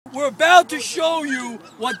we're about to show you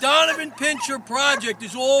what Donovan Pinscher project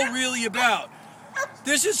is all really about.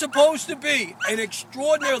 This is supposed to be an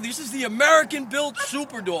this is the American-built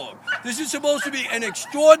super dog. This is supposed to be an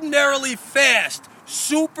extraordinarily fast,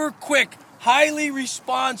 super quick, highly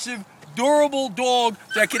responsive, durable dog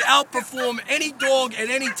that can outperform any dog at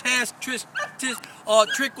any task, trick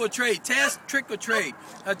or trade. Task, trick or trade.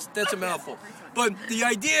 That's a mouthful. But the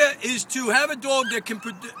idea is to have a dog that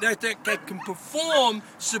can perform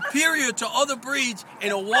superior to other breeds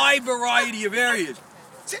in a wide variety of areas.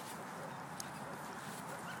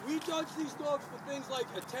 We judge these dogs for things like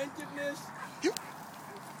attentiveness.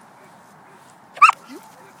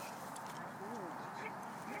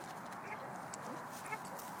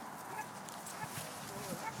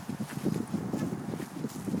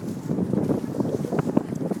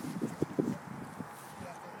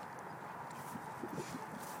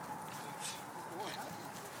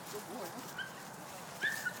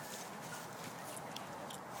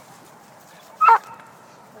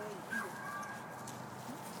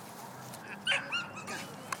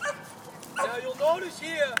 Now you'll notice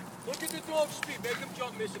here, look at the dog's speed. Make him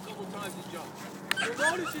jump, miss a couple times and jump. You'll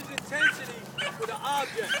notice his intensity for the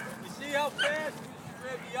object. You see how fast he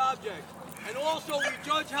grabs the object. And also we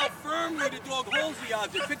judge how firmly the dog holds the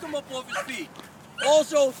object. Pick him up off his feet.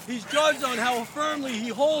 Also, he's judged on how firmly he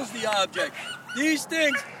holds the object. These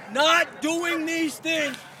things, not doing these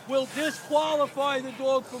things, will disqualify the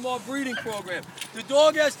dog from our breeding program. The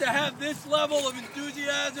dog has to have this level of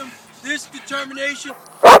enthusiasm, this determination.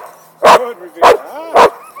 Good, Revere.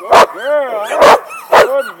 Good girl.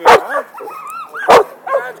 Good, Revere.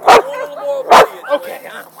 Let's go a little more obedience. Okay.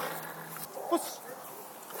 What's...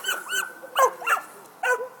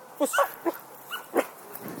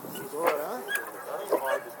 Good, huh? That's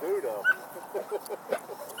hard to do, though.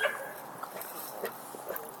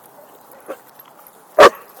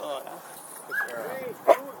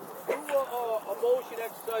 Do a motion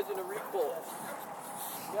exercise and a recall.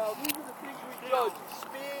 Now, these are the things we judge,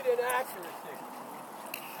 speed and accuracy.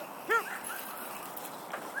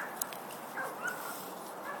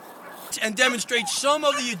 And demonstrate some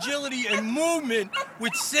of the agility and movement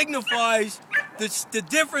which signifies the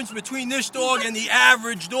difference between this dog and the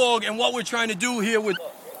average dog and what we're trying to do here with...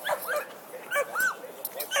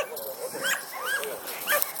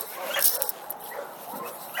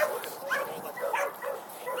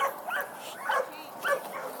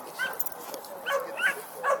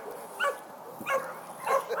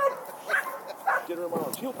 Get her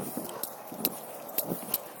around. Heel.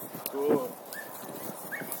 Good.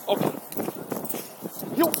 Okay.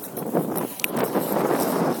 Heel.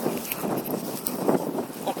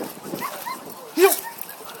 Okay. Heel.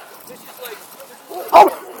 This is like...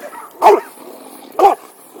 Out. Out. Out.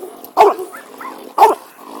 Out. Out.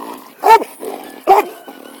 Out. Out.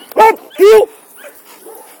 Out. Heel.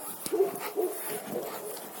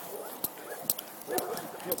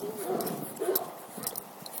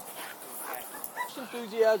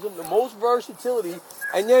 Enthusiasm, the most versatility,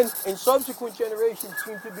 and then in subsequent generations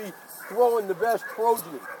seem to be throwing the best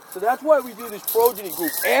progeny. So that's why we do this progeny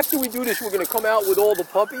group. After we do this, we're going to come out with all the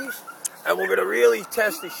puppies, and we're going to really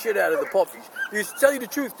test the shit out of the puppies. Because to tell you the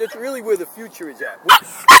truth, that's really where the future is at.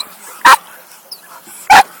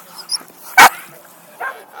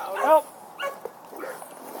 Help!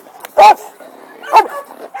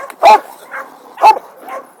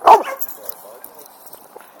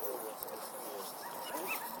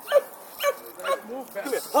 Come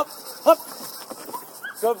here. Hup, hup.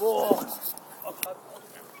 Good boy.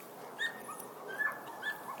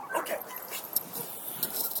 Okay.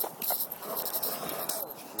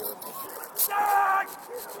 Stag!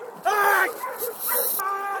 Stag!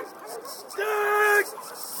 Stag!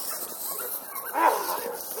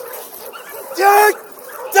 Stag!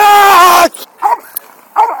 Stag!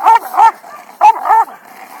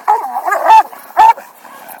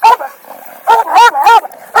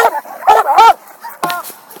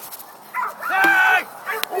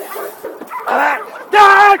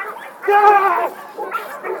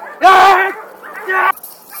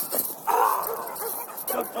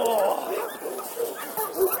 Good boy.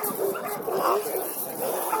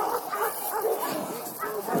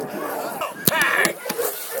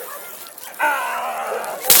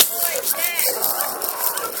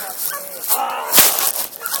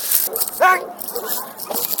 Tag! Tag!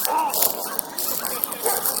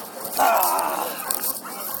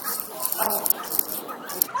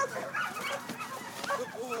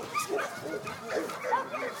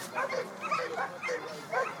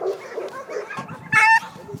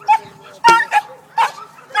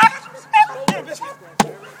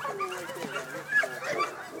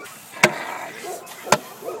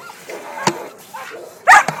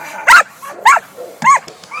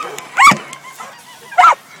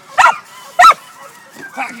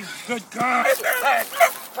 Good God.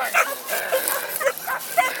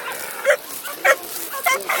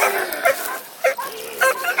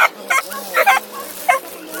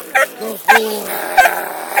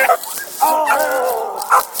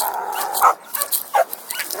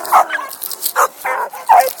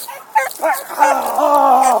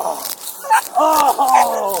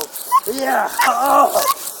 Oh, yeah. Oh,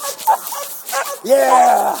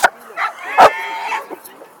 yeah.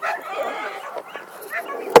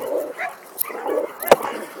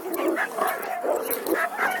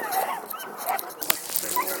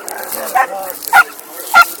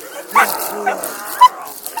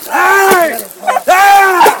 Hey!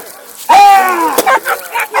 Ah! Ah!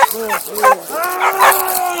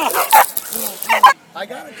 I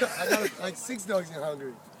got like 6 dogs in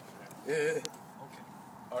hungry.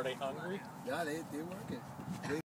 Are they hungry? Yeah, they working.